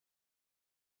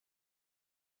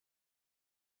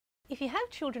If you have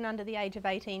children under the age of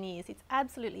 18 years, it's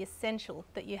absolutely essential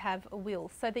that you have a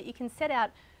will so that you can set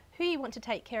out who you want to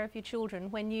take care of your children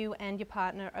when you and your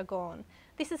partner are gone.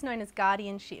 This is known as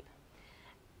guardianship.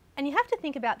 And you have to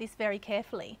think about this very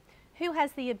carefully. Who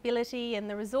has the ability and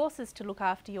the resources to look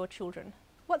after your children?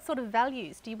 What sort of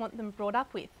values do you want them brought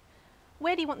up with?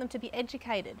 Where do you want them to be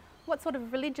educated? What sort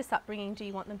of religious upbringing do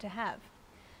you want them to have?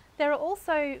 There are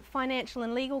also financial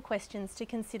and legal questions to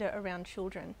consider around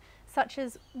children, such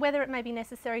as whether it may be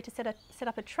necessary to set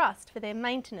up a trust for their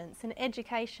maintenance and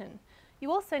education.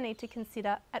 You also need to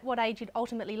consider at what age you'd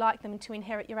ultimately like them to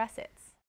inherit your assets.